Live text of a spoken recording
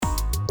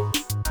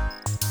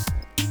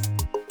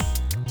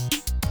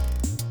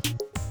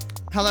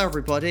Hello,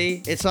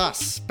 everybody. It's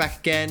us back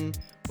again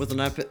with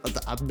another. With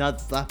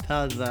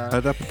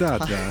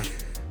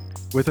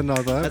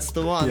another. That's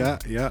the one. Yeah.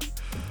 Yeah.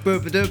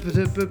 Okay.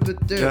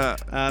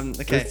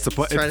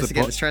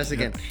 Let's try this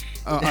again.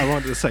 I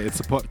wanted to say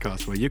it's a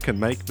podcast where you can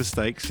make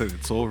mistakes and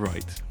it's all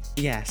right.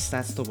 Yes,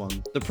 that's the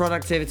one. The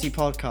Productivity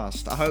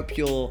Podcast. I hope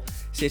you're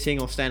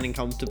sitting or standing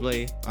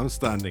comfortably. I'm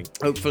standing.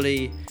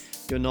 Hopefully,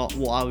 you're not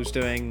what I was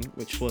doing,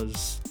 which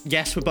was...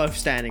 Yes, we're both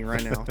standing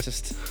right now.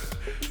 Just...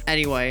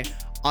 Anyway,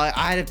 I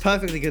had a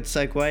perfectly good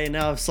segue, and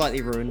now I've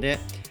slightly ruined it.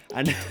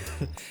 And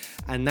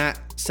and that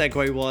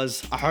segue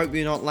was, I hope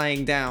you're not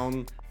laying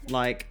down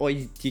like... Or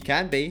you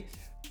can be.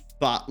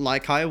 But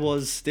like I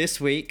was this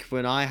week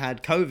when I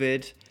had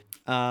COVID...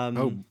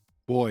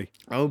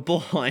 Oh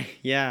boy,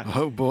 yeah.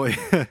 Oh boy.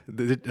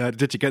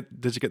 Did you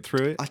get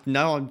through it?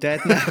 No, I'm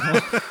dead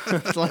now.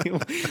 It's like,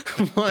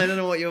 I don't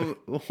know what you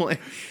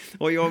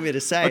want me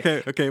to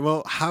say. Okay.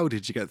 Well, how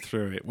did you get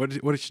through it? What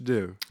did you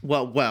do?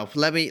 Well.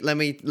 Let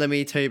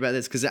me tell you about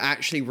this because it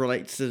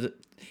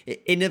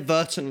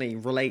inadvertently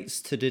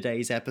relates to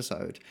today's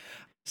episode.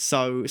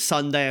 So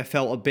Sunday I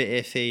felt a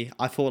bit iffy.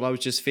 I thought I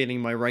was just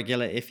feeling my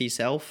regular iffy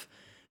self.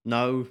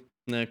 No,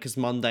 because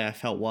Monday I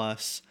felt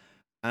worse.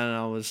 And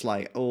I was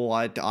like,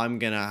 I'm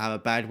going to have a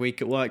bad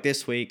week at work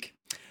this week.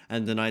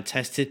 And then I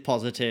tested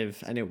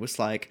positive, and it was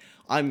like,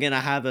 I'm going to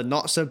have a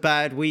not so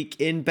bad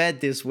week in bed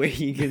this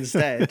week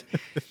instead.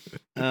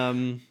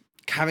 Having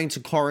to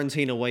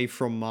quarantine away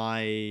from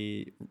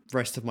my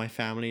rest of my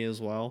family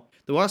as well.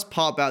 The worst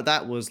part about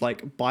that was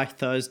like by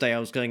Thursday I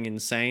was going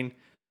insane,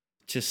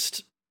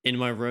 just in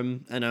my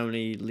room and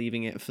only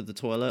leaving it for the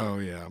toilet. Oh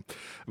yeah.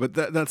 But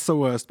that's the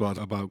worst part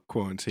about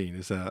quarantine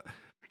is that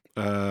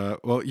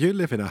well, you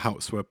live in a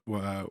house where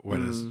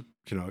there's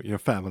your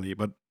family,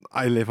 but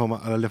I live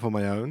on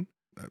my own.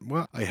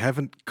 Well, I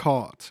haven't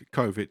caught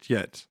COVID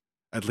yet.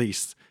 At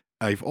least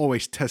I've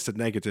always tested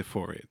negative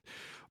for it.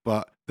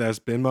 But there's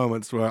been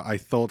moments where I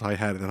thought I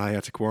had it, and I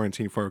had to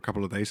quarantine for a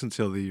couple of days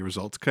until the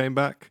results came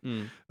back.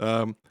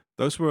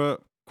 Those were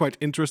quite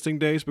interesting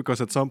days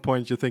because at some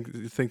point you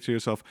think to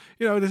yourself,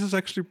 this is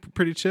actually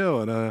pretty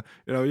chill, and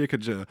you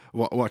could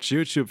watch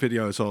YouTube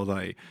videos all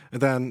day,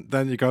 and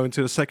then you go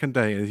into the second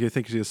day and you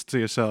think to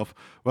yourself,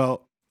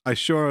 well, I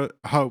sure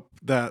hope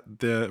that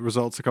the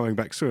results are coming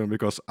back soon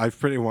because I've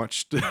pretty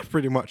much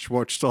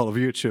watched all of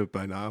YouTube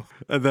by now,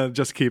 and then it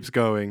just keeps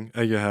going,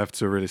 and you have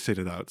to really sit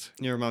it out.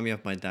 You remind me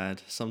of my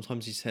dad.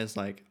 Sometimes he says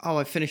like, "Oh,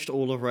 I finished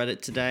all of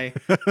Reddit today."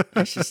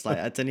 It's just like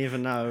I don't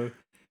even know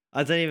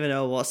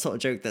what sort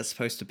of joke that's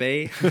supposed to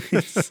be.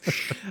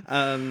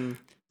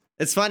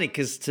 It's funny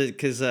because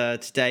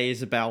today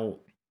is about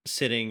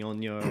sitting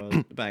on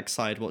your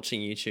backside watching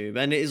YouTube,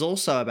 and it is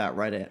also about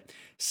Reddit.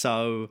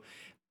 So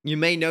you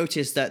may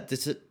notice that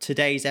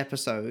today's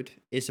episode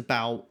is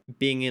about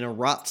being in a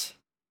rut.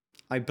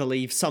 I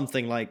believe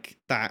something like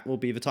that will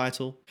be the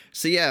title.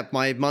 So yeah,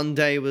 my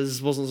Monday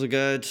wasn't so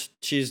good.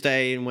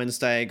 Tuesday and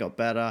Wednesday got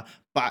better.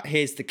 But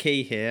here's the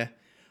key here.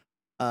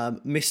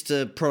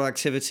 Mr.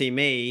 Productivity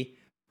me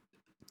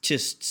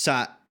just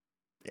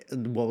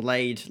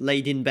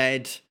laid in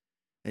bed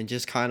and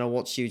just kind of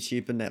watched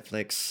YouTube and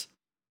Netflix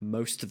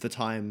most of the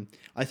time.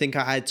 I think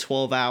I had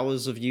 12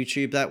 hours of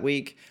YouTube that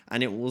week,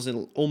 and it was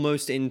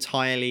almost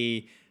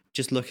entirely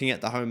just looking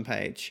at the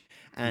homepage.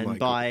 And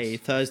by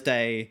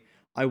Thursday,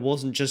 I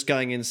wasn't just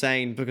going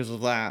insane because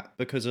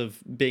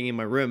of being in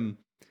my room.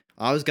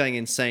 I was going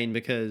insane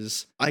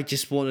because I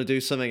just want to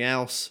do something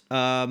else.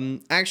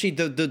 Actually,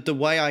 the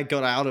way I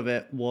got out of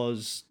it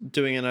was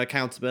doing an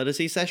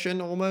accountability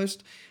session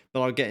almost,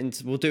 but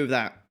we'll do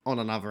that on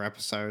another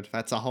episode.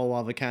 That's a whole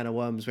other can of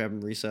worms we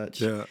haven't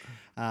researched. Yeah.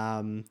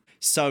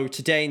 So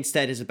today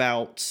instead is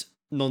about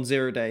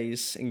non-zero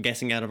days and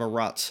getting out of a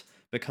rut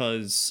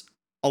because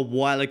a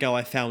while ago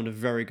I found a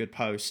very good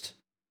post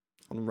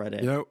on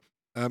Reddit.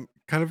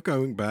 Kind of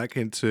going back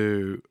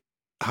into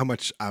how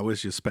much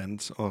hours you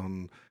spent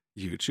on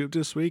YouTube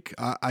this week.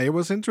 I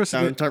was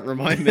interested. Don't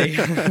remind me.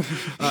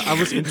 I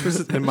was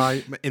interested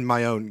in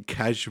my own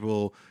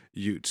casual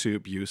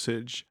YouTube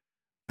usage,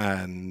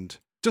 and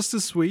just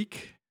this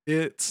week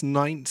it's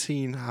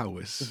 19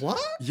 hours. What?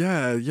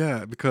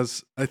 Yeah.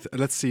 Because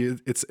let's see,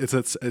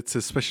 it's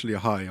especially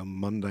high on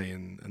Monday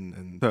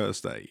and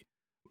Thursday,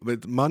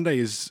 but Monday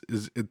is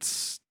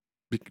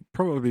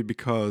probably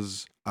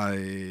because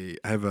I've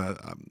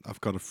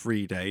got a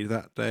free day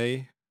that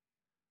day.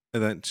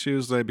 And then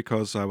Tuesday,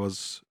 because I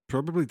was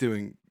probably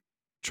doing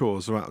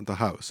chores around the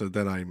house, so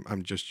then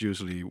I'm just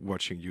usually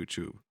watching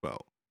YouTube.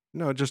 Well,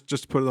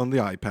 just put it on the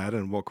iPad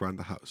and walk around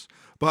the house.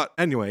 But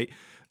anyway,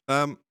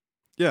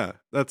 yeah,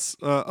 that's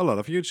a lot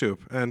of YouTube,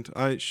 and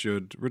I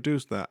should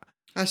reduce that.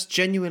 That's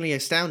genuinely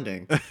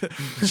astounding.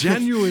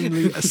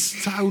 Genuinely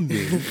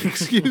astounding.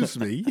 Excuse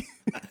me.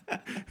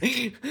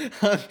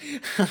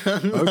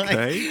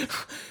 Okay.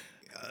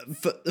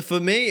 For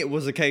me, it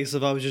was a case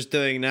of I was just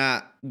doing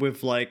that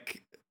with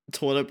like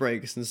toilet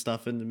breaks and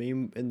stuff in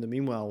the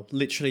meanwhile,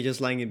 literally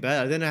just laying in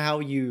bed. I don't know how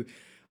you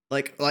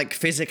like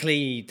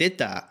physically did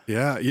that.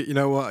 Yeah, you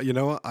know what? You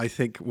know what? I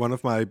think one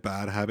of my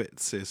bad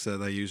habits is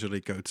that I usually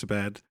go to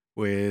bed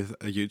with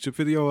a YouTube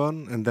video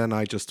on, and then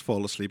I just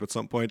fall asleep at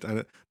some point.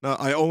 And no,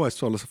 I almost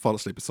fall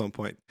asleep at some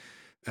point,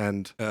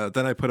 and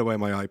then I put away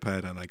my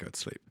iPad and I go to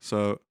sleep.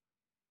 So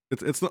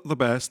it's not the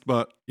best,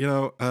 but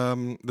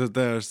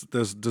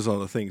there's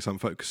other things I'm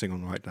focusing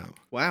on right now.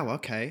 Wow,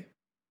 okay.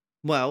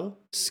 Well,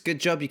 it's a good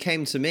job you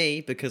came to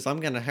me because I'm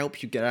going to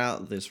help you get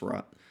out of this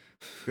rut.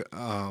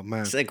 Oh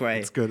man, Segue.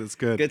 It's good. It's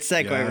good. Good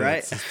segue, Yeah, right?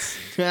 it's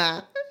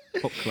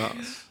top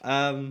class.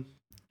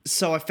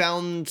 So I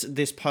found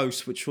this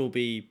post, which will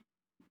be...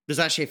 There's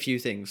actually a few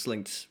things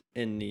linked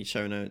in the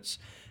show notes.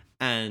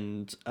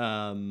 And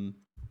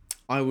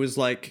I was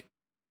on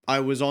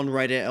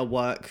Reddit at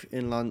work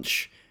in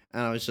lunch,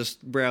 and I was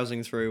just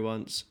browsing through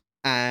once,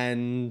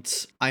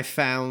 and I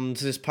found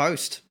this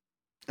post.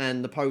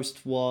 And the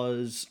post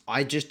was,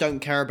 I just don't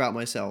care about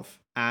myself.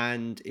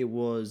 And it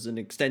was an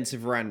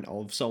extensive rant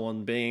of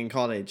someone being in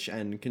college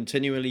and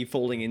continually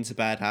falling into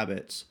bad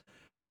habits.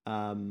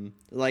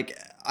 Like,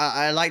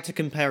 I like to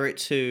compare it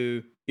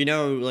to,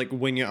 like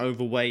when you're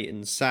overweight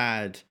and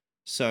sad,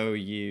 so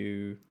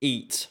you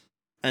eat,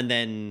 and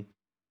then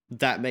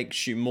that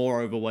makes you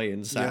more overweight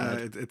and sad.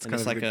 Yeah, it's and kind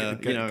it's of like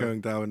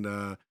going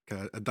down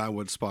a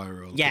downward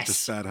spiral. Yes.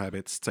 Just bad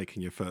habits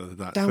taking you further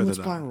down. Downward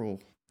spiral.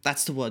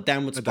 That's the word.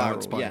 Downward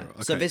spiral. Yeah.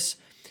 Okay. So this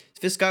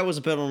guy was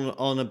a bit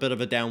on a bit of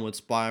a downward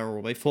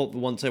spiral. They thought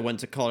once they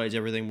went to college,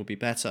 everything would be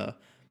better,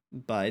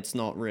 but it's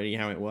not really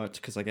how it worked,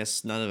 because I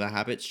guess none of their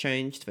habits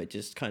changed. They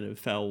just kind of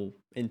fell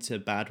into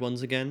bad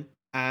ones again.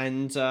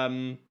 And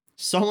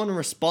someone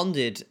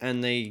responded,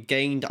 and they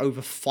gained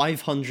over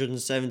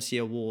 570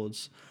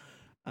 awards.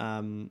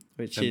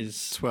 Which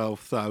is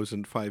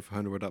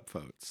 12,500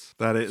 upvotes.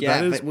 That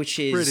is which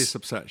is pretty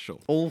substantial.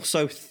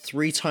 Also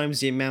 3 times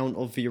the amount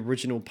of the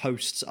original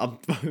post's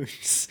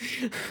upvotes,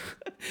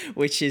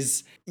 which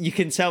is, you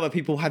can tell that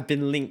people have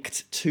been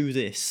linked to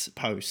this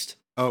post.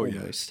 Oh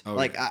almost.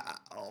 Yeah.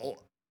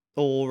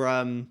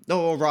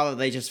 Or rather,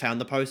 they just found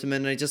the post and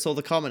then they just saw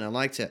the comment and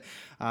liked it.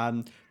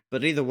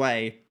 But either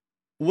way,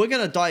 we're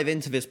going to dive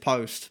into this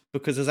post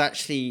because there's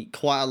actually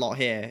quite a lot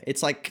here.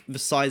 It's like the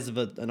size of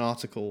an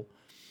article.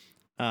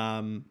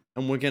 And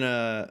we're going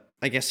to,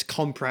 I guess,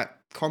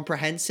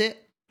 comprehend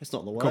it. That's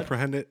not the word.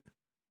 Comprehend it.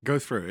 Go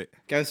through it.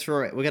 Go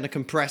through it. We're going to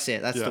compress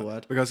it. That's the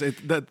word. Because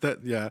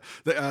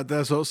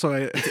there's also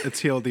a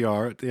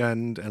TLDR at the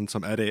end and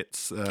some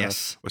edits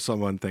yes. where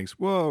someone thinks,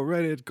 "Whoa,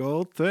 Reddit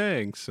gold,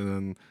 thanks,"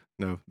 and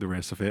then the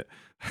rest of it,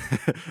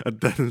 and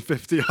then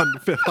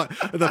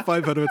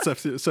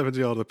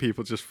 570 other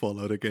people just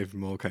followed and gave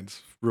them all kinds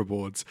of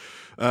rewards.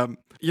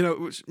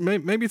 Which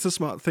maybe it's a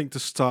smart thing to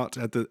start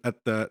at the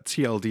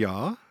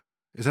TLDR.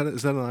 Is that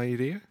an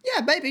idea?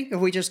 Yeah, maybe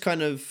if we just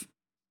kind of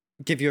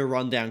give you a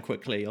rundown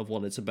quickly of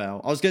what it's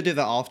about. I was going to do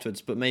that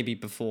afterwards, but maybe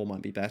before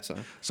might be better.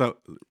 So,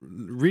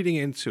 reading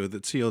into the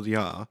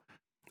TLDR,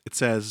 it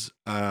says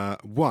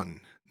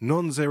 1,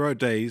 non-zero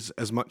days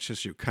as much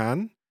as you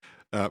can.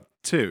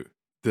 2,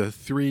 the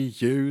 3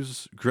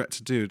 U's,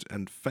 gratitude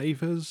and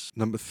favors.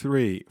 Number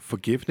 3,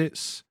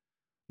 forgiveness.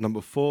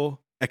 Number 4,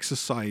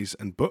 exercise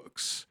and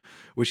books,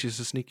 which is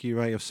a sneaky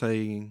way of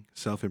saying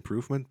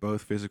self-improvement,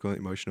 both physical,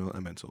 emotional,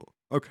 and mental.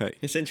 Okay.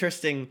 It's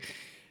interesting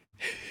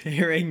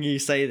hearing you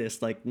say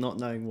this, like not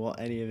knowing what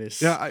any of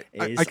this is.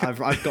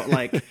 I've got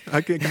like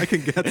I can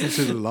get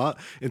into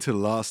the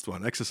last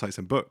one, exercise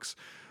and books.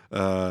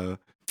 I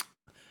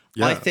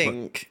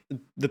think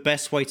the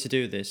best way to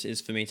do this is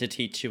for me to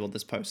teach you what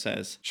this post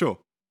says. Sure.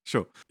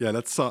 Yeah,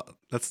 let's start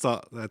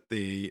at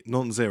the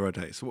non-zero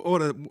days.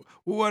 What are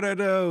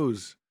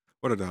those?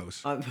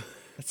 That's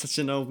such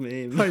an old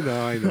meme.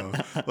 I know.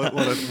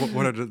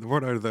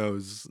 What are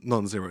those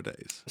non-zero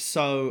days?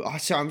 So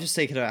I'm just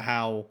thinking about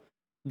how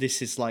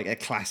this is like a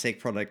classic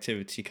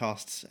productivity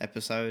casts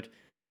episode.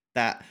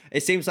 That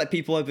it seems like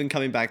people have been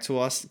coming back to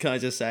us. Can I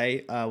just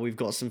say, we've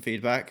got some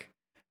feedback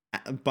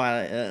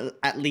by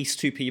at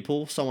least 2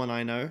 people, someone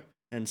I know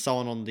and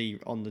someone on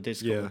the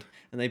Discord,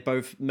 and they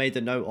both made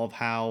the note of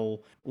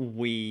how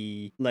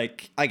we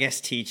I guess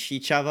teach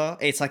each other.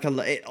 It's like of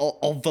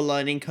the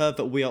learning curve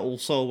that we are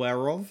also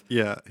aware of.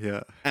 Yeah.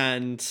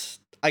 And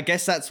I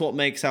guess that's what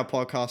makes our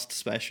podcast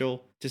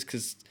special, just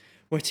because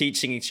we're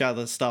teaching each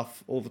other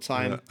stuff all the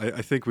time.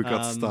 I think we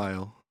got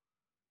style.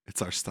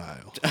 It's our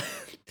style.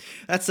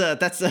 That's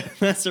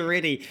a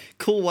really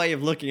cool way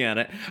of looking at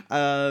it.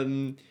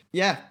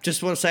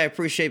 Just want to say I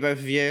appreciate both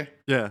of you.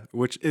 Yeah,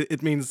 which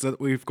it means that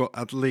we've got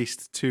at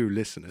least 2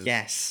 listeners.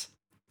 Yes.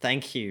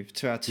 Thank you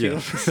to our 2 Yeah,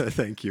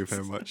 thank you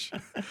very much.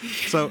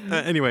 So,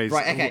 anyways,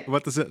 right, okay.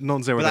 What does it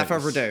non-zero days?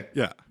 Without further ado.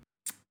 Yeah.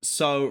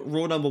 So,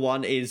 rule number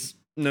 1 is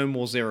no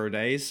more 0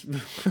 days.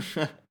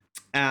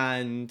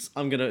 And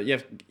you're gonna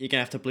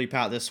have to bleep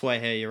out this swear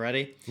here. You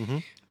ready?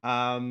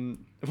 Mm-hmm.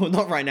 Well,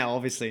 not right now,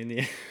 obviously. In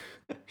the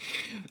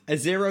a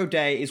 0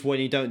 day is when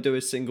you don't do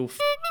a single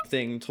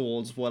thing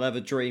towards whatever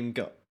dream,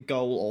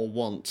 goal, or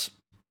want.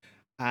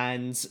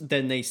 And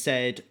then they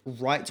said,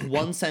 write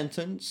 1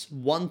 sentence,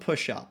 1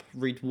 push-up,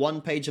 read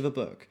 1 page of a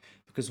book,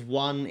 because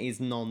 1 is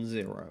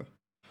non-zero.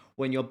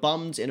 When you're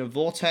bummed in a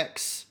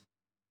vortex,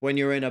 when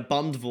you're in a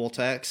bummed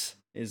vortex,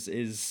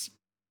 is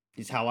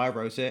how I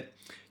wrote it,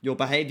 your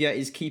behavior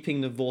is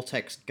keeping the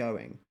vortex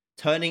going.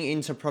 Turning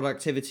into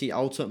productivity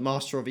ultimate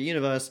master of a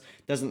universe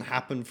doesn't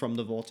happen from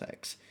the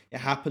vortex. It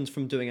happens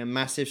from doing a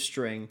massive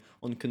string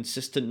on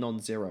consistent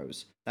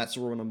non-zeros. That's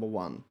rule number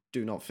 1.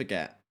 Do not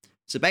forget.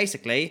 So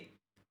basically,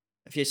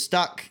 if you're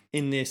stuck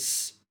in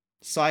this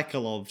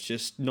cycle of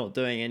just not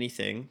doing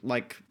anything,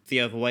 like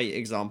the overweight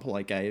example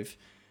I gave,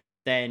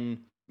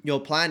 then your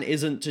plan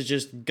isn't to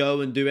just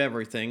go and do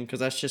everything,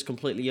 because that's just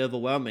completely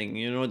overwhelming.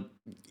 You know,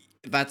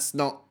 that's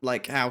not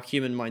like how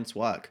human minds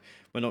work.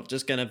 We're not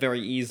just gonna very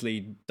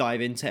easily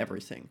dive into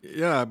everything.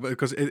 Yeah,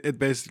 because it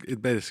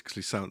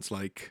basically sounds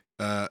like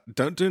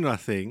don't do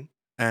nothing,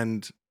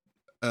 and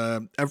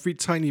every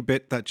tiny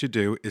bit that you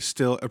do is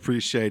still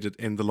appreciated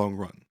in the long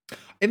run.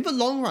 In the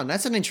long run,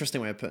 that's an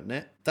interesting way of putting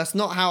it. That's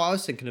not how I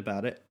was thinking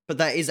about it, but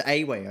that is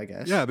a way, I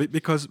guess. Yeah,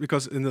 because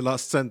in the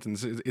last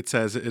sentence it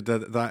says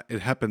that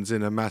it happens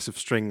in a massive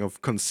string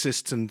of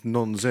consistent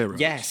non-zeros.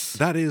 Yes.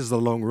 That is the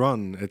long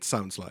run, it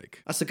sounds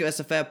like. That's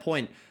a fair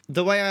point.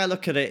 The way I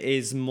look at it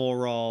is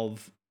more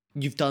of,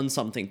 you've done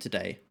something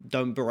today.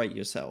 Don't berate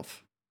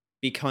yourself.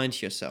 Be kind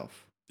to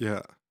yourself.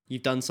 Yeah.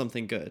 You've done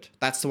something good.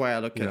 That's the way I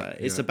look at it.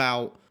 It's yeah.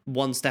 about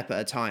one step at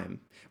a time.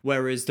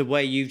 Whereas the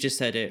way you've just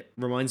said it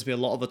reminds me a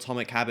lot of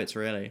Atomic Habits,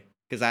 really.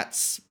 Because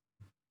that's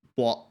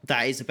what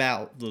that is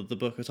about, the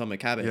book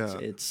Atomic Habits. Yeah.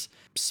 It's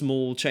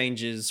small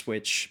changes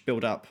which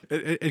build up.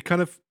 It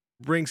kind of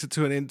brings it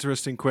to an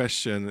interesting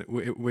question,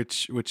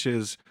 which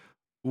is,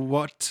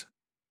 what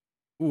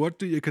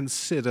do you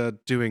consider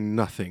doing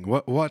nothing?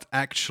 What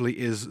actually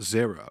is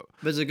zero?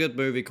 There's a good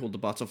movie called The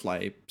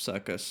Butterfly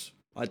Circus.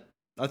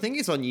 I think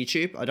it's on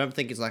YouTube. I don't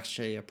think it's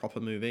actually a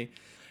proper movie.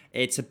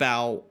 It's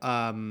about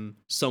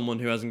someone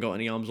who hasn't got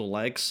any arms or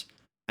legs,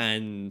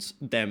 and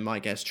them, I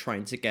guess,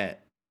 trying to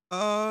get through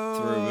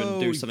and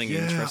do something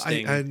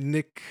interesting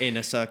in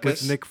a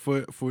circus. With Nick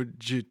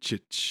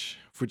Vujicic.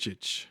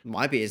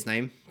 Might be his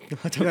name.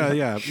 I don't know.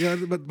 Yeah.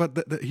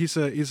 But he's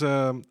a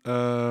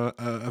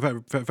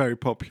very, very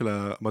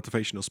popular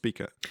motivational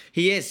speaker.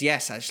 He is,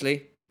 yes.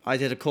 Actually, I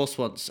did a course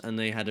once, and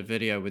they had a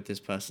video with this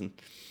person.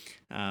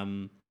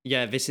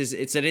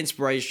 It's an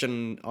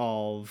inspiration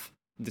of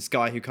this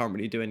guy who can't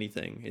really do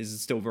anything, is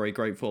still very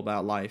grateful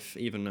about life,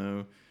 even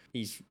though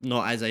he's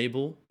not as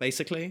able,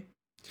 basically.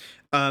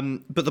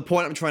 But the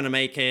point I'm trying to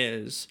make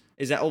is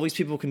that all these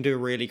people can do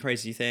really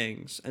crazy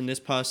things, and this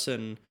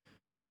person,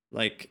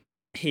 like,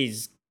 he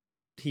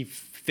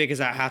figures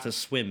out how to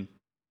swim,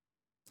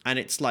 and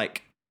it's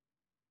like,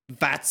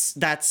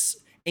 that's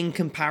in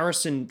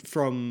comparison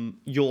from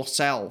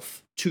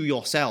yourself to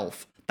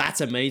yourself,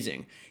 that's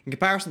amazing. In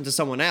comparison to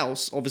someone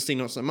else, obviously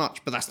not so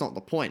much, but that's not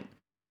the point.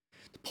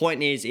 The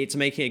point is, it's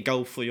making a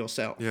goal for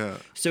yourself. Yeah.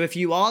 So if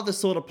you are the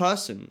sort of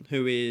person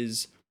who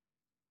is,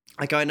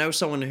 like, I know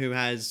someone who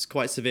has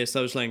quite severe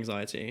social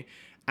anxiety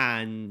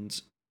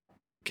and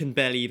can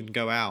barely even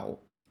go out.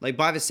 Like,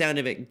 by the sound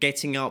of it,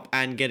 getting up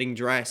and getting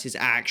dressed is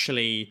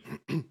actually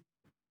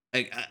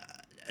a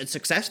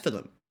success for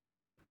them.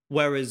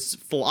 Whereas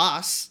for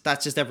us,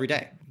 that's just every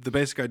day. The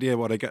basic idea,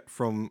 what I get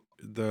from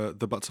the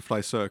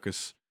Butterfly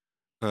Circus,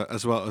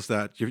 as well as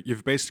that,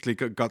 you've basically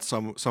got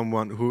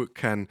someone who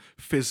can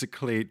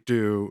physically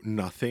do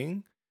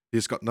nothing.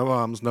 He's got no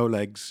arms, no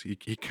legs. He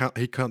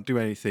can't do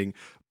anything,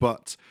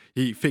 but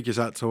he figures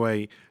out a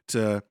way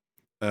to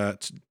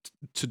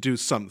do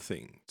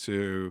something,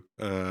 to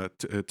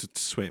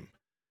swim,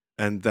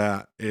 and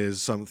that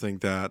is something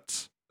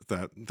that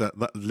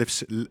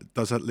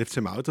lifts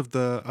him out of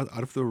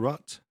the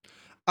rut.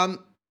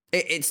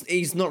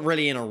 He's not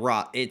really in a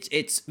rut.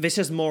 This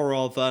is more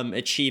of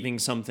achieving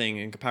something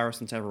in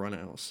comparison to everyone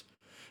else.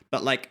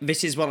 But, like,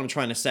 this is what I'm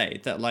trying to say,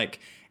 that, like,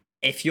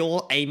 if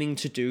you're aiming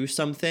to do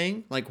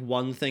something, like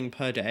one thing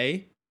per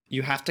day,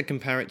 you have to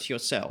compare it to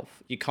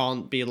yourself. You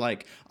can't be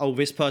like, oh,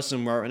 this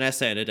person wrote an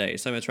essay in a day,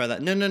 so I'm gonna try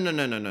that.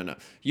 No.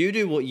 You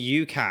do what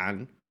you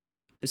can.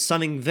 It's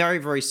something very,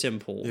 very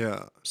simple.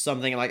 Yeah.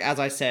 Something like, as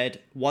I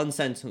said, one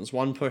sentence,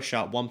 one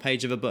push-up, one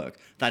page of a book.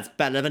 That's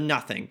better than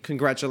nothing.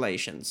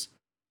 Congratulations.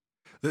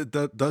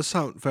 That does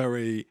sound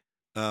very.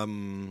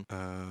 I'm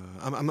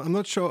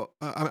not sure.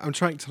 I'm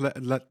trying to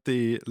let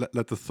the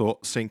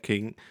thought sink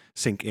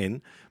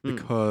in,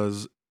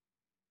 because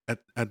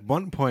at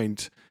one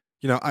point,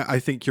 I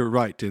think you're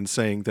right in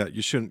saying that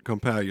you shouldn't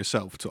compare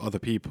yourself to other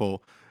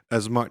people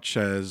as much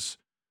as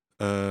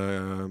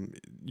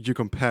you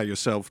compare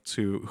yourself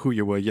to who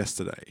you were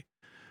yesterday,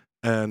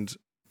 and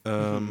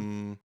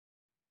at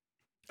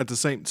the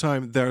same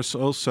time, there's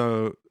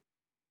also.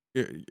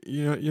 At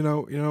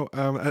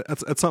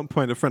some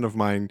point, a friend of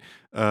mine,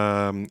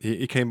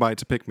 he came by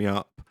to pick me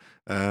up,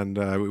 and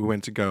we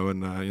went to go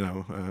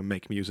and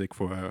make music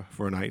for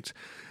a night,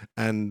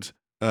 and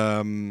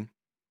I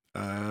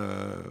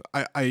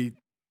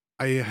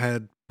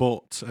had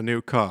bought a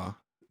new car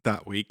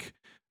that week.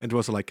 It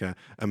was like a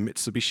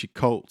Mitsubishi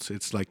Colt.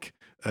 It's like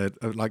a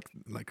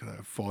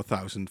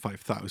 4,000,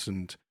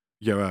 5,000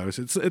 euros.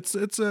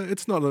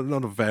 It's not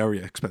a very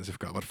expensive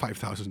car, but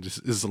 5,000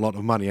 is a lot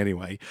of money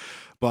anyway.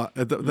 But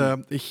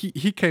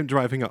he came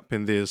driving up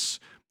in this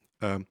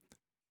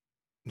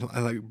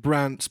like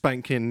brand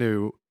spanking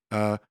new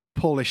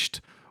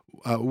polished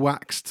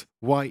waxed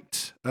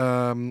white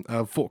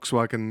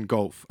Volkswagen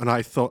Golf, and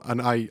I thought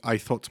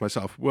to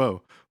myself,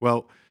 whoa,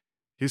 well,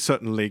 he's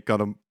certainly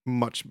got a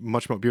much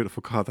more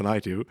beautiful car than I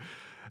do.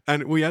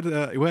 And we had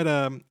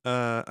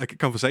a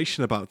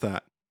conversation about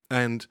that,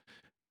 and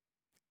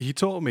he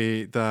told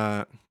me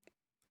that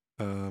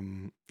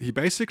he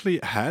basically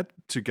had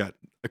to get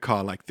a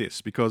car like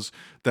this because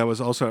there was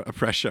also a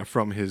pressure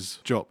from his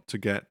job to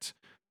get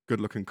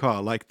good-looking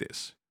car like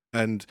this,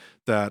 and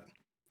that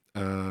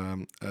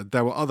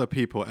there were other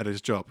people at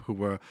his job who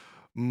were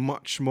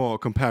much more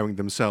comparing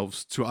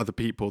themselves to other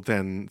people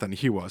than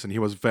he was, and he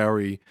was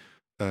very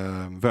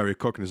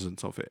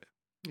cognizant of it.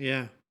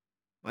 Yeah,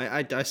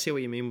 I see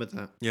what you mean with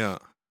that. Yeah.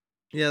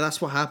 Yeah,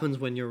 that's what happens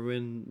when you're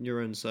in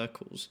your own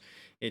circles.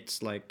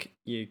 It's like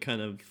you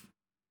kind of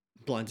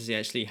blind to see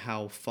actually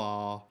how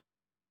far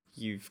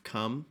you've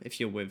come if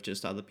you're with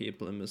just other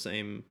people in the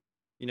same.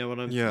 You know what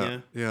I'm?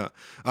 Yeah.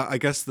 I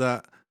guess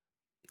that.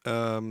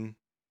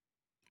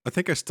 I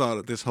think I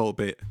started this whole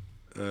bit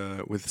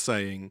with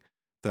saying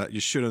that you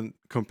shouldn't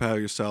compare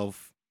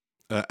yourself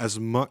as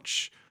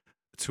much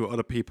to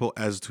other people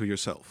as to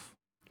yourself.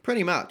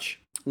 Pretty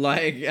much.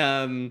 Like,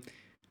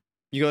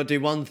 you gotta do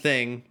one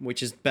thing,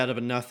 which is better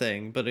than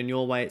nothing, but in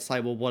your way, it's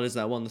like, well, what is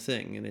that one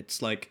thing? And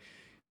it's like,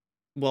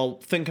 well,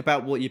 think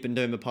about what you've been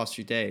doing the past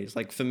few days.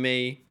 Like, for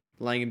me,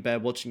 lying in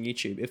bed watching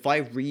YouTube, if I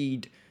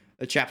read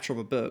a chapter of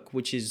a book,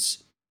 which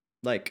is,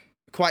 like,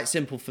 quite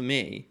simple for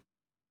me,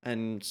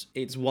 and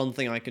it's one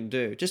thing I can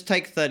do, just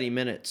take 30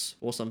 minutes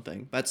or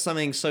something. That's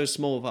something so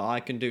small that I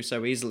can do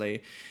so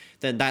easily,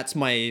 then that's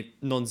my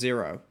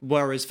non-zero.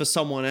 Whereas for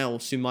someone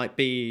else who might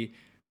be,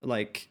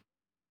 like,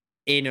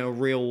 in a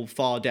real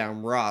far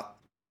down rut,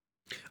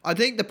 I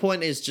think the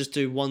point is just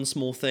do one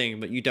small thing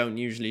that you don't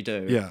usually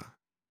do. Yeah.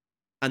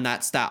 And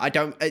that's that. I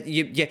don't,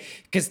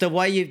 because the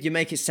way you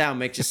make it sound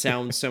makes it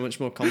sound so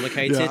much more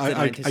complicated than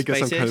I anticipated. I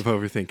guess I'm kind of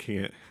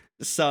overthinking it.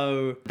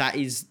 So that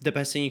is the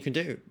best thing you can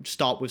do.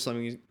 Start with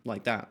something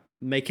like that.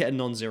 Make it a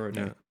non-zero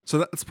day. Yeah. So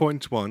that's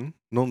point 1,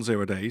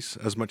 non-zero days,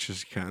 as much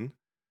as you can.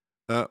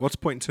 What's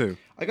point 2?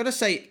 I gotta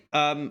say,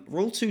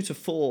 rule 2 to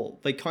 4,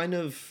 they kind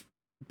of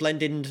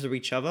blend into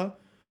each other.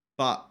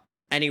 But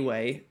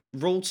anyway,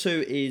 rule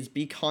 2 is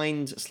be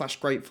kind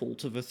 / grateful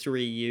to the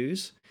 3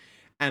 U's.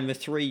 And the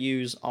 3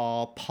 U's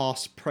are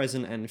past,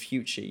 present, and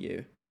future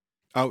you.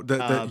 Oh,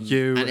 the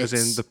you as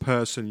in the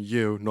person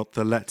you, not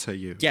the letter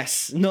U.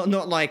 Yes,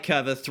 not like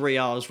the 3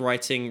 R's,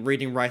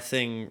 reading,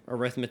 writing,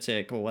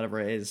 arithmetic, or whatever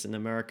it is in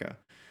America.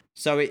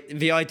 So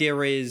the idea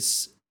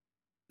is,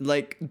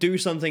 like, do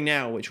something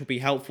now which will be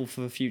helpful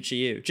for the future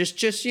you.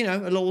 Just you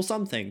know, a little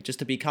something, just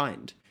to be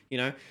kind, you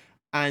know?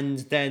 And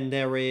then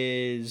there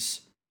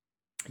is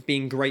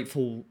being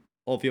grateful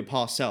of your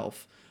past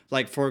self.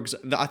 Like,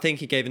 I think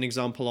he gave an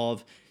example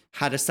of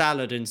had a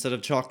salad instead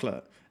of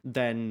chocolate,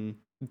 then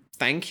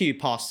thank you,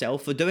 past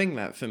self, for doing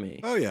that for me.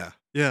 Oh, yeah.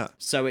 Yeah.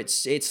 So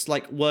it's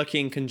like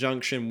working in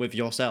conjunction with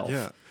yourself.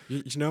 Yeah.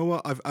 You know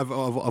what? I've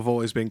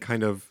always been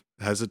kind of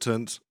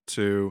hesitant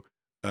to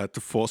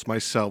force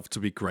myself to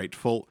be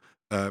grateful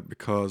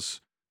because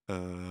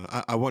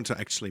I want to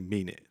actually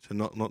mean it and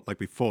not like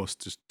be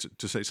forced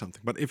to say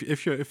something. But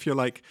if you're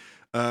like,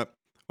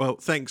 well,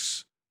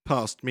 thanks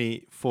past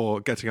me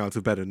for getting out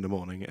of bed in the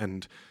morning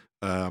and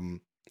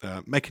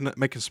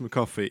making some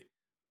coffee.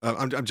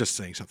 I'm just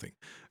saying something.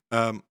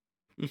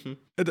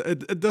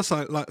 It does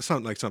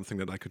sound like something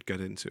that I could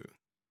get into.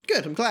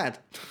 Good, I'm glad.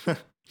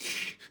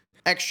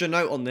 Extra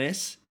note on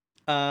this.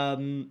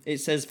 It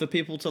says for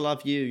people to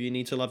love you, you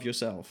need to love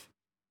yourself.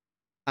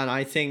 And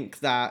I think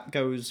that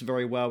goes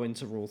very well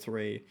into rule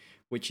 3,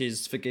 which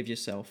is forgive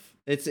yourself.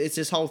 It's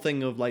this whole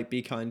thing of like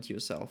be kind to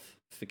yourself,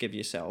 forgive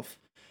yourself.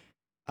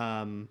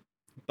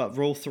 But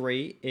rule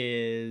 3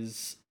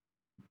 is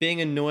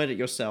being annoyed at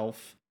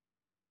yourself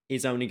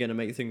is only going to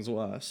make things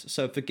worse.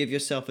 So forgive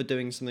yourself for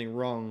doing something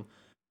wrong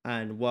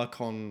and work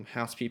on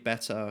how to be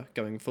better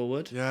going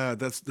forward. Yeah,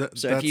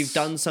 So if you've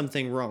done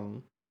something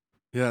wrong...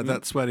 Yeah,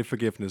 that's where the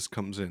forgiveness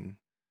comes in.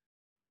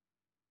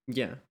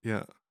 Yeah.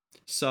 Yeah.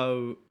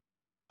 So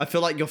I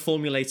feel like you're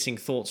formulating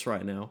thoughts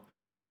right now.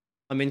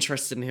 I'm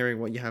interested in hearing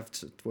what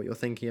you're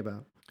thinking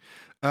about.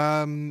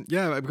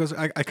 Yeah, because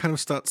I kind of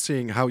start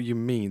seeing how you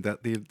mean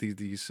that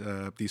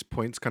these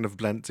points kind of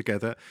blend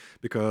together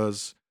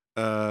because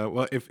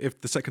well,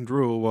 if the second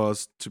rule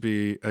was to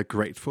be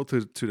grateful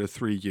to the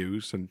 3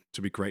 U's and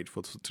to be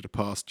grateful to the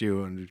past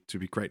you and to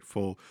be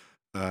grateful,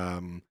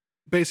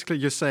 basically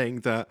you're saying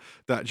that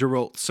your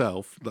old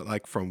self,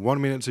 like from 1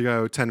 minute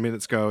ago, 10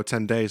 minutes ago,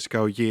 10 days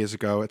ago, years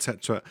ago,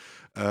 etc.,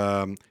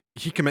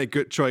 he can make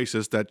good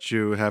choices that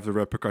you have the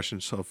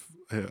repercussions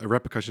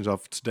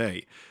of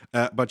today,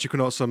 but you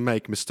can also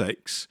make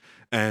mistakes,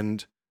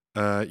 and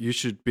you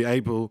should be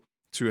able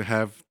to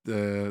have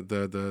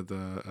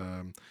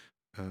the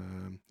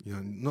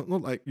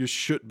not like you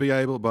should be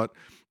able, but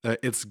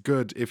it's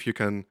good if you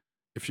can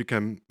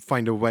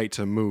find a way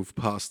to move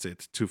past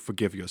it, to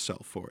forgive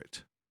yourself for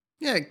it.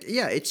 Yeah,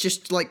 it's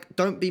just like,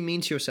 don't be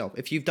mean to yourself.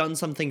 If you've done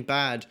something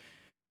bad,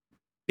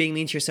 being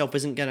mean to yourself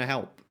isn't going to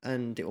help,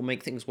 and it will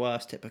make things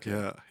worse, typically.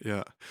 Yeah.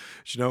 Do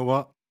you know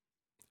what?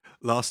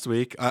 Last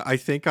week, I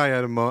think I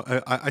had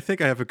I think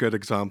I have a good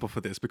example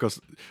for this, because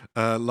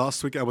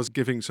last week I was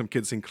giving some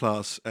kids in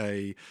class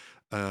a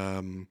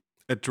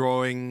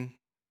drawing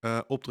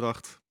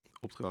opdracht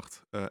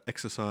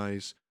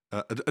exercise,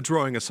 a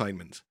drawing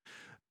assignment.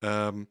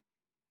 And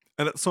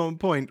at some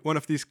point, one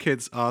of these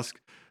kids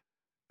asked,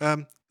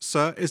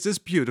 "Sir, is this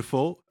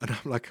beautiful?" And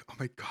I'm like, "Oh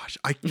my gosh,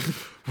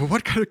 well,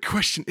 what kind of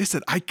question is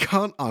that? I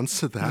can't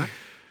answer that.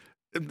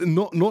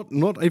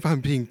 Not if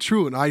I'm being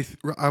true." And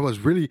I was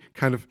really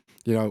kind of,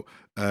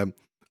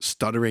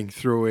 stuttering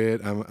through it,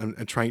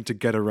 and trying to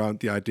get around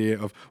the idea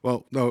of,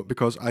 well, no,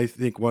 because I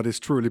think what is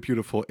truly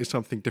beautiful is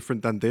something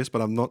different than this,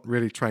 but I'm not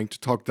really trying to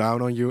talk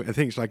down on you and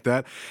things like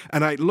that.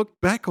 And I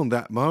looked back on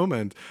that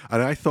moment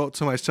and I thought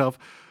to myself,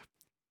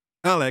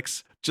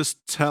 Alex,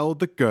 just tell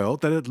the girl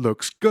that it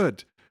looks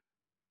good.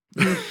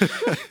 And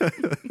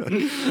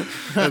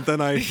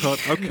then I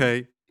thought,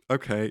 okay.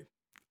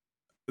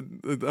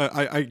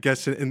 I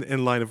guess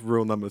in line of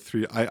rule number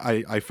 3,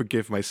 I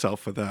forgive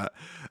myself for that,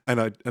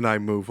 and I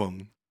move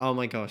on. Oh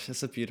my gosh,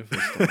 that's a beautiful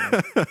story.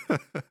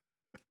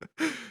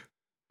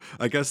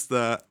 I guess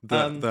that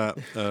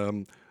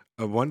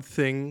one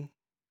thing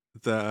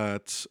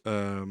that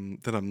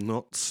I'm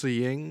not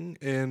seeing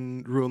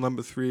in rule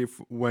number 3,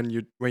 when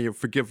you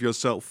forgive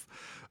yourself.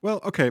 Well,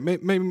 okay,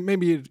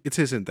 maybe it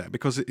isn't that,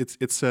 because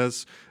it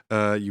says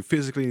you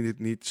physically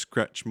need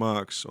scratch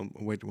marks on.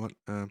 Wait, what?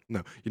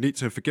 No, you need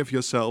to forgive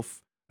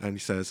yourself. And he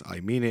says,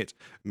 I mean it.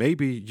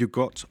 Maybe you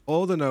got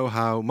all the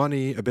know-how,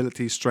 money,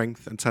 ability,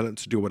 strength, and talent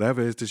to do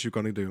whatever it is you're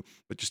going to do,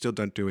 but you still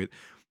don't do it.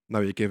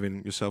 Now you're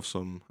giving yourself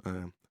some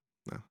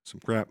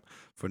crap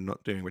for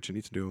not doing what you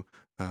need to do.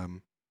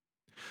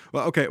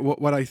 Well, okay.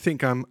 What I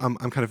think I'm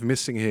kind of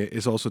missing here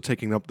is also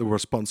taking up the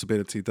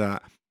responsibility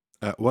that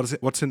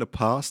what's in the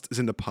past is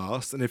in the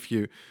past, and if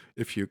you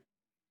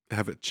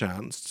have a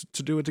chance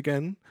to do it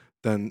again,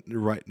 then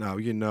right now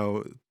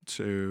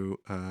to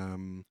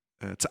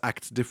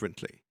act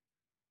differently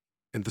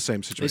in the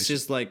same situation. It's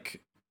just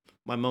like,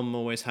 my mum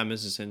always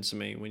hammers this into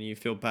me, when you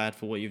feel bad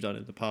for what you've done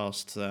in the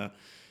past,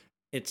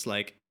 it's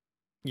like,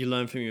 you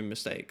learn from your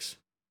mistakes.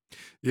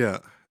 Yeah.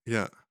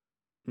 Yeah,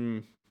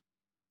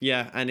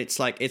 and it's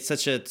like, it's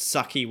such a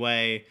sucky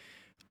way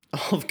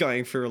of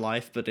going through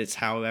life, but it's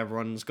how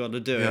everyone's got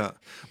to do it. Yeah,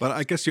 but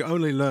I guess you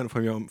only learn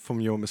from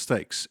your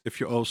mistakes if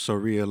you also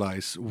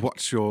realize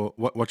what your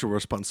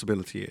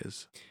responsibility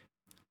is.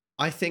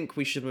 I think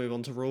we should move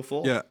on to rule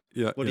 4.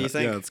 Yeah. What do you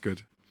think? Yeah, that's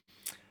good.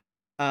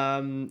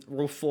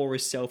 Rule 4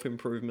 is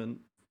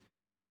self-improvement,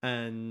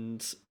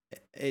 and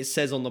it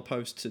says on the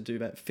post to do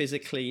that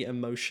physically,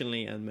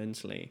 emotionally, and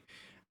mentally.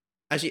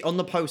 Actually, on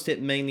the post,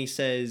 it mainly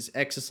says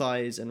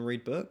exercise and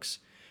read books,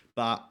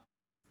 but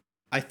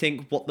I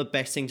think what the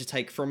best thing to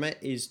take from it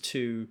is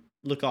to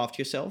look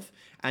after yourself.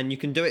 And you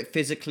can do it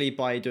physically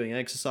by doing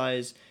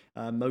exercise,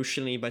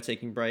 emotionally by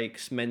taking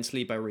breaks,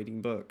 mentally by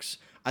reading books.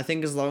 I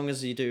think as long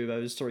as you do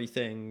those 3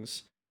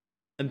 things,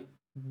 and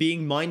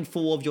being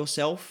mindful of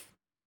yourself,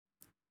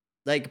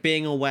 like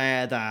being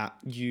aware that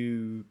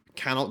you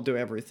cannot do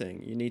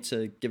everything, you need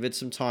to give it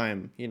some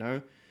time,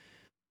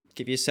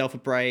 give yourself a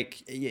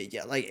break.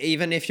 Yeah, like,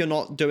 even if you're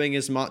not doing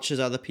as much as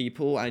other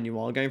people and you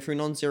are going through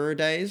non-zero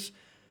days,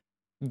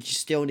 you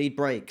still need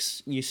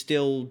breaks. You're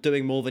still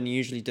doing more than you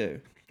usually do.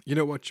 You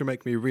know what you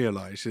make me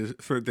realize is,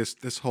 through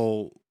this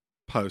whole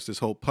post, this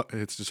whole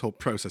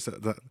process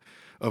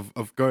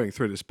of going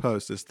through this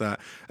post, is that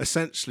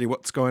essentially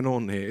what's going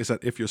on here is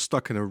that if you're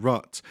stuck in a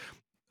rut,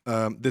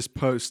 this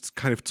post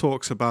kind of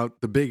talks about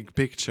the big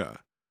picture,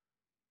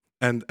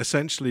 and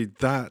essentially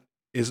that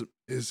is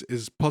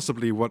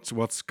possibly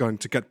what's going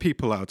to get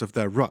people out of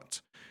their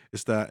rut.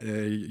 Is that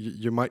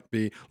you might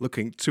be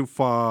looking too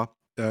far,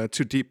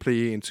 too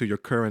deeply into your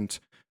current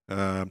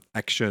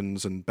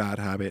actions and bad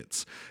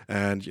habits,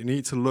 and you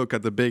need to look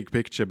at the big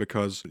picture,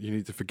 because you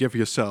need to forgive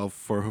yourself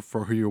for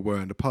who you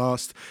were in the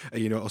past,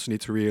 and you also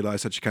need to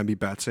realize that you can be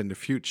better in the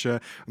future,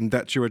 and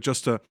that you are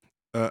just a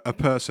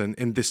person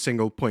in this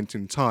single point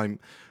in time,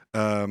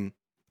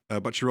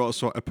 but you're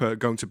also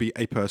going to be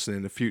a person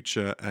in the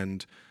future,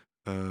 and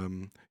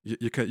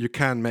you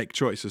can make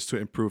choices to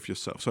improve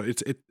yourself. So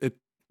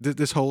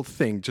this whole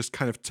thing just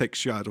kind of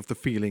takes you out of the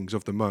feelings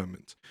of the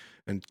moment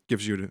and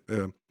gives you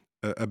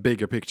a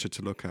bigger picture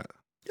to look at.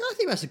 I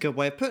think that's a good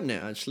way of putting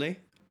it, actually.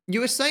 You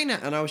were saying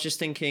that, and I was just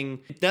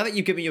thinking, now that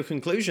you've given me your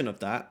conclusion of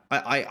that,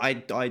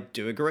 I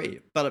do agree.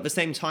 But at the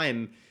same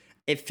time,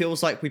 it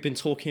feels like we've been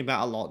talking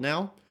about a lot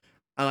now,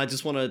 and I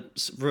just want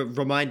to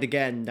remind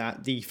again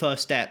that the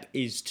first step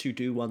is to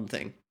do one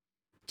thing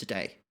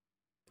today,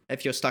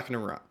 if you're stuck in a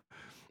rut.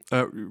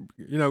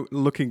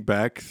 looking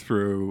back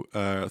through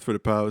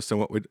the post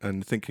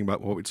and thinking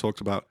about what we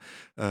talked about,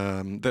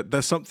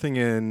 there's something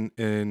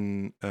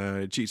in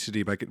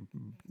GTD by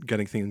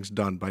Getting Things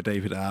Done by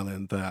David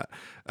Allen that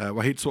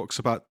where he talks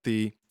about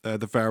the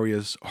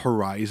various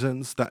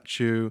horizons that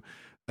you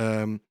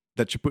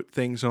put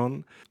things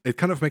on. It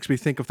kind of makes me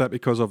think of that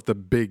because of the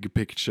big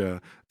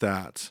picture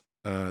that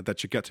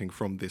you're getting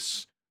from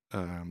this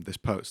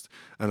post,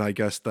 and I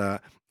guess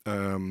that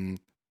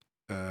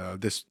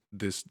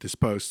this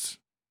post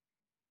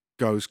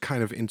goes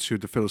kind of into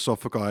the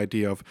philosophical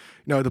idea of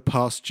the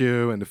past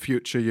you and the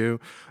future you,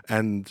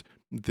 and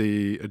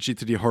the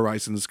GTD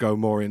horizons go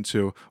more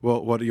into,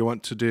 well, what do you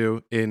want to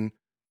do in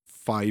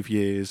 5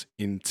 years,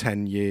 in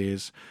 10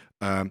 years,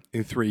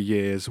 in 3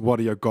 years? What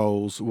are your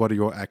goals? What are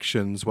your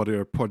actions? What are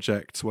your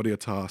projects? What are your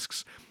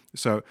tasks?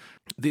 So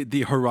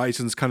the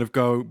horizons kind of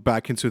go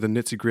back into the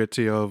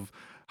nitty-gritty of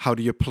how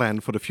do you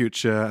plan for the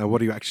future and what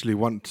do you actually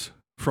want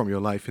from your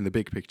life in the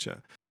big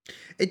picture.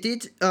 It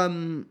did,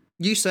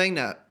 you saying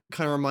that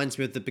kind of reminds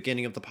me of the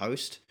beginning of the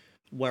post,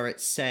 where it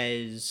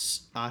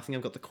says, I think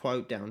I've got the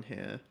quote down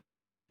here,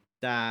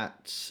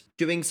 that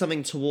doing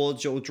something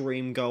towards your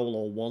dream goal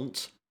or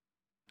want,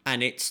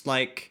 and it's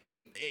like,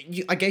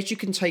 I guess you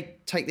can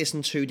take this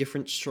in two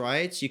different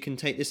strides. You can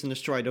take this in the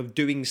stride of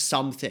doing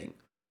something,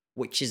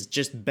 which is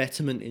just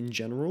betterment in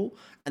general,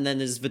 and then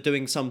there's the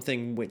doing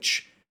something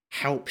which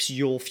helps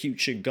your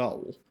future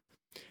goal.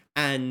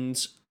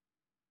 And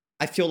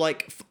I feel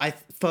like I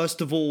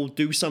first of all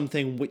do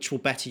something which will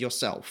better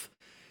yourself.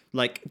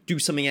 Like, do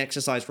something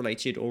exercise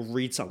related or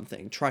read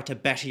something. Try to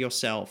better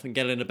yourself and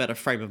get in a better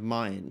frame of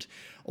mind,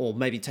 or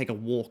maybe take a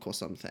walk or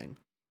something.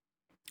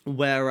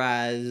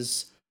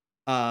 Whereas,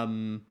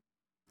 I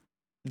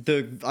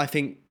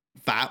think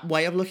that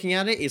way of looking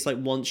at it is like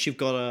once you've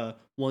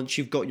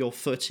got your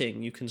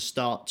footing, you can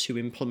start to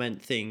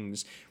implement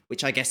things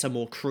which I guess are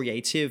more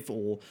creative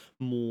or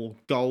more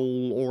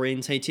goal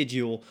orientated.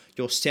 You're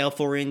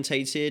self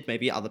orientated,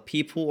 maybe other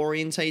people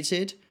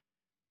orientated.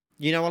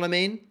 You know what I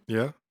mean?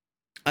 Yeah.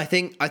 I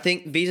think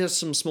these are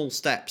some small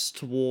steps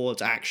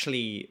towards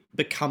actually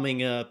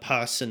becoming a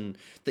person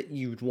that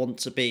you'd want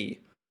to be.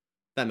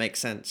 That makes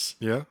sense.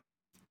 Yeah.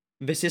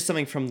 This is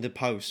something from the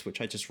post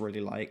which I just really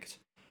liked,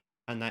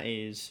 and that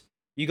is,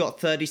 you got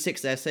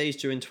 36 essays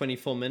during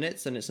 24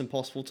 minutes and it's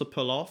impossible to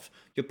pull off.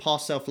 Your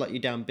past self let you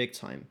down big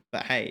time,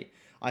 but hey,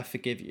 I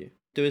forgive you.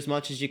 Do as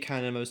much as you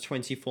can in those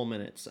 24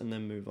 minutes and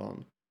then move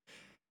on.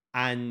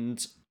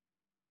 And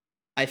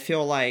I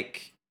feel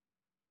like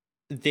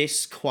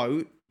this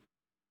quote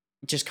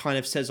just kind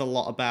of says a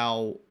lot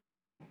about,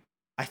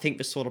 I think,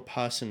 the sort of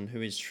person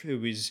who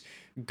is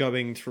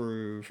going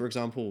through, for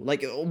example,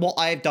 like what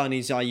I've done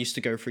is I used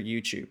to go through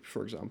YouTube,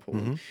 for example,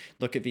 and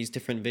look at these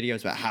different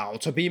videos about how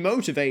to be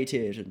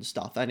motivated and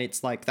stuff. And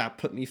it's like that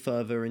put me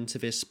further into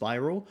this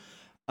spiral.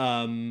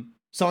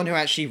 Someone who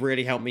actually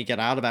really helped me get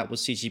out of that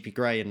was CGP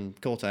Grey and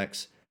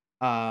Cortex.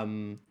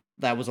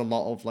 That was a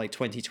lot of like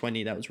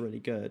 2020. That was really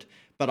good.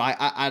 But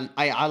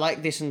I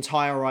like this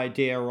entire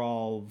idea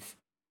of,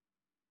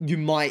 you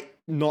might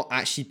not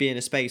actually be in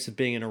a space of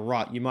being in a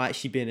rut. You might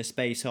actually be in a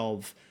space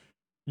of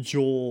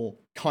you're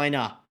kind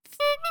of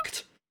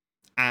fucked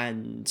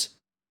and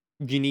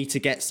you need to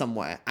get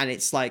somewhere. And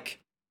it's like,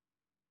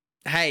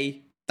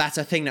 hey, that's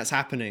a thing that's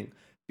happening,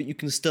 but you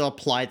can still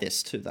apply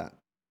this to that.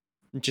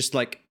 Just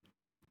like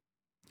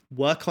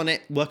work on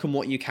it, work on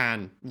what you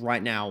can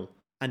right now,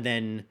 and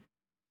then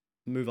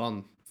move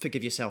on.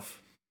 Forgive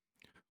yourself.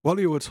 While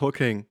you were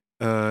talking,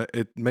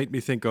 it made me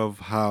think of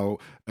how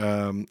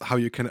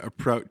you can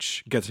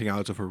approach getting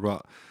out of a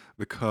rut,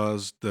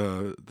 because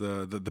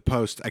the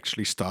post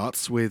actually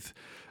starts with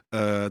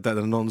that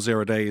a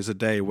non-zero day is a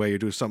day where you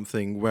do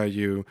something, where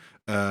you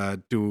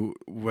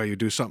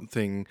do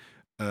something,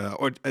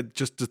 or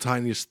just the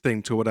tiniest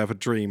thing to whatever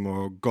dream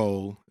or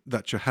goal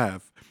that you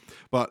have.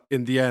 But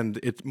in the end,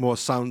 it more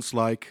sounds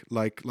like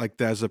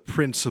there's a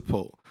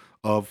principle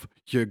of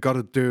you've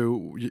got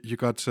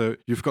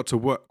to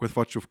work with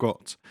what you've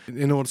got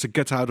in order to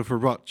get out of a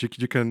rut.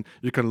 You can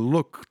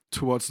look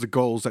towards the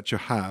goals that you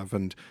have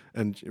and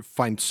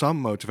find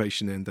some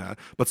motivation in that,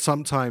 but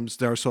sometimes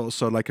there's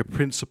also like a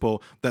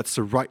principle that's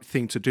the right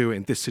thing to do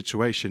in this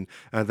situation,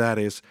 and that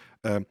is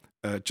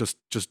just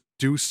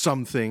do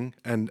something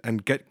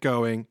and get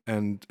going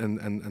and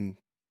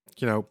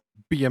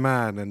be a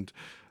man and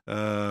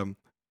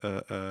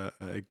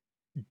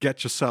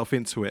get yourself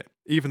into it,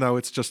 even though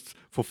it's just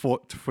for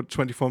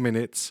 24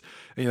 minutes.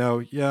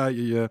 Your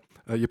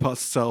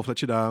past self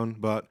let you down,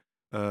 but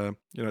the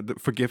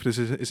forgiveness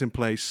is in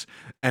place,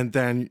 and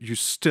then you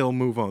still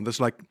move on. There's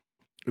like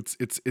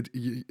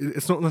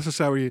it's not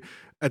necessarily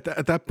at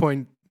that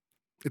point.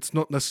 It's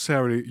not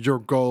necessarily your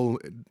goal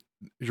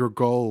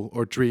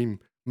or dream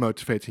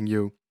motivating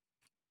you.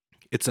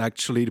 It's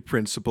actually the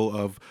principle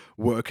of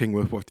working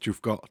with what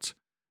you've got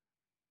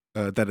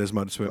that is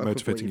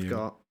motivating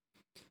you.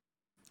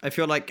 I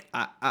feel like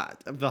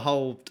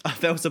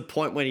there was a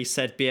point when he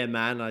said be a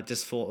man. I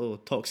just thought, oh,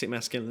 toxic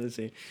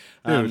masculinity.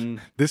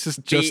 Dude, this is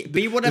just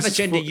be whatever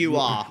gender you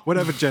are.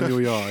 Whatever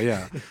gender you are,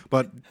 yeah.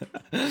 But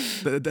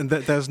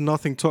there's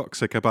nothing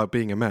toxic about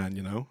being a man,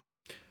 you know.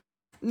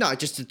 No,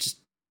 just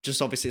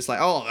obviously it's like,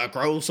 oh,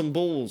 grow some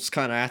balls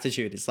kind of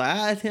attitude. It's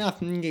like,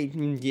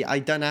 I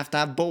don't have to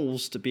have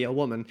balls to be a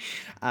woman.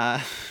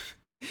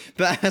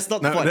 But that's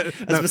not the point.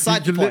 That's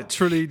beside the point. You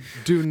literally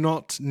do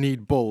not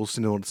need balls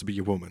in order to be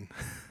a woman.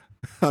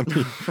 I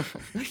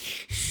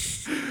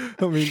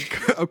mean,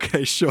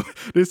 okay, sure.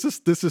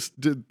 This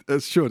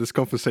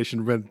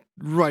conversation went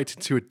right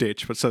into a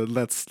ditch, but so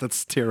let's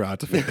steer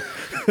out of it.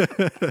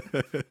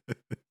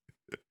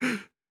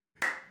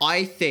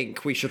 I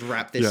think we should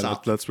wrap this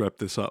up. Let's wrap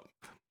this up.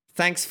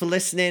 Thanks for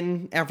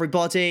listening,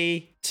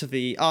 everybody, to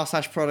the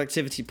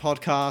r/productivity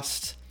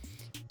podcast.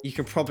 You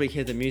can probably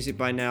hear the music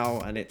by now,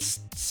 and it's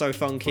so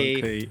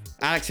funky.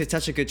 Alex did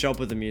such a good job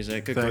with the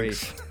music. Agreed.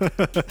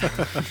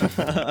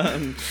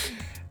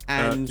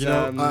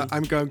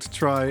 I'm going to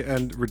try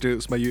and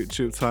reduce my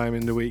YouTube time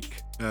in the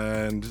week,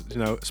 and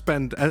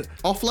spend.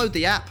 Offload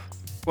the app.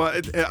 Well,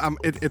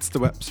 it's the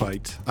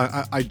website.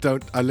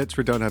 I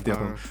literally don't have the app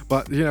on.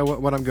 But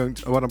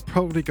what I'm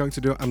probably going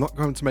to do. I'm not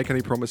going to make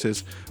any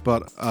promises,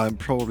 but I'm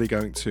probably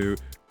going to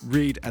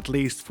read at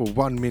least for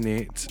 1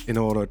 minute in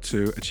order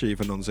to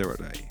achieve a non-zero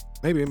day.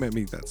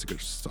 Maybe that's a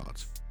good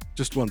start.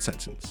 Just one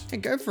sentence. Hey,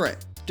 go for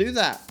it. Do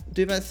that.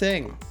 Do that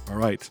thing. All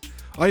right.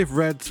 I've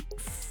read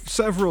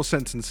several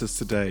sentences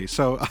today,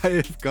 so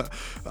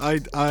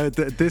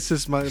this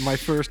is my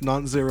first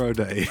non-zero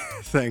day.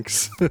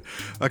 Thanks.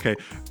 Okay.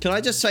 Can I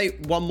just say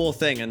one more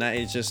thing, and that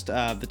is just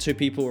the two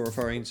people we're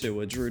referring to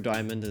were Drew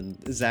Diamond and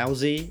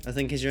Zowzy, I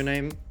think is your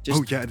name.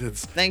 It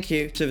is. Thank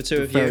you to the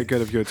two of you. Very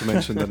good of you to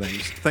mention the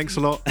names. Thanks a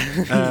lot.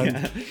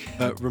 And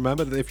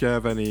remember that if you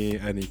have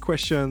any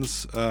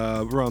questions,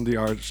 we're on the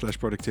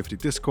r/productivity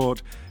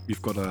Discord.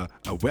 We've got a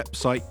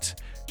website.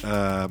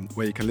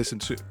 Where you can listen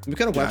to. We've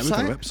got a website. We've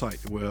got a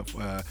website where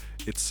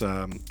it's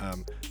oh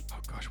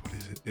gosh, what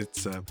is it?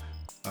 It's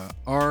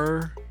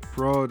our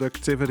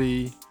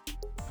productivity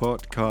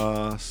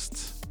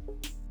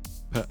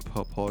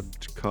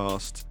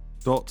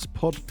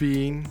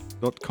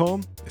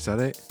podcast.podbean.com. Is that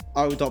it?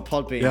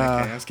 .podbean.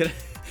 Yeah. Okay, I was gonna.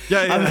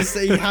 Yeah. I'm just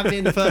you had me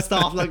in the first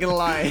half. Not gonna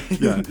lie.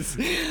 Yeah.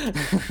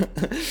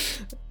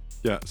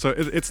 Yeah. So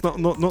it's not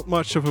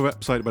much of a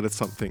website, but it's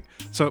something.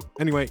 So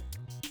anyway.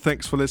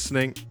 Thanks for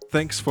listening.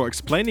 Thanks for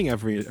explaining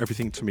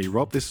everything to me,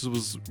 Rob. This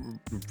was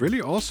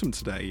really awesome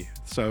today.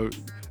 So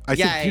I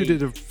think you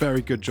did a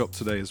very good job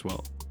today as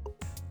well.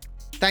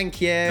 Thank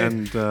you.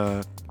 And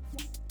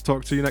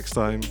talk to you next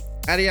time.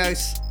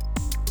 Adios.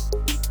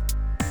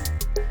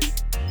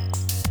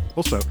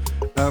 Also,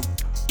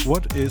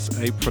 what is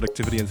a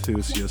productivity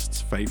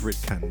enthusiast's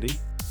favorite candy?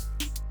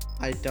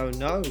 I don't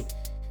know.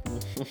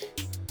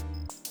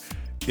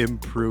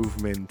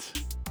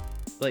 Improvement.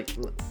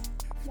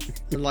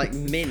 Like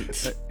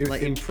mint,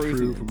 like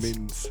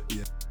improvement.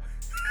 Yeah.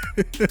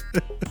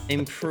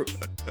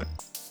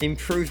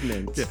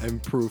 Improvement. Yeah,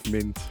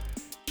 improvement.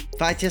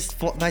 That just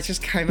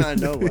came out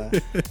of nowhere.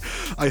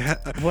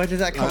 Where did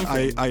that come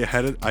from? I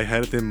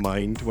had it in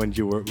mind when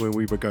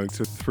we were going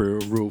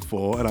through Rule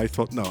 4, and I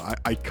thought, no,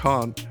 I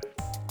can't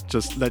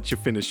just let you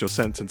finish your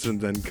sentence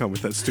and then come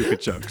with that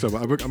stupid joke. So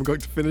I'm going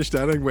to finish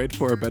that and wait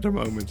for a better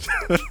moment.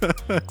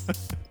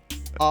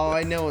 Oh,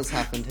 I know what's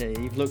happened here.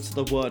 You've looked at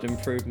the word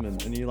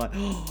improvement and you're like,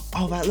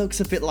 oh, that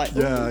looks a bit like...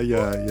 Yeah.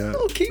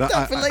 Oh, keep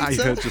that for later. I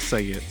heard you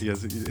say it.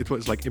 Yes, it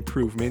was like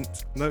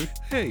improvement. No,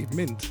 hey,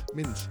 mint.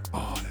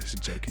 Oh, there's a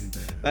joke in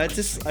there.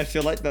 I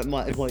feel like that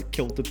might have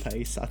killed the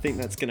pace. I think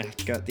that's going to have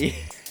to go at the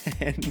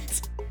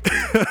end.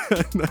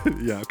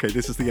 Yeah, okay,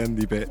 this is the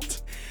endy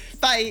bit.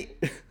 Bye!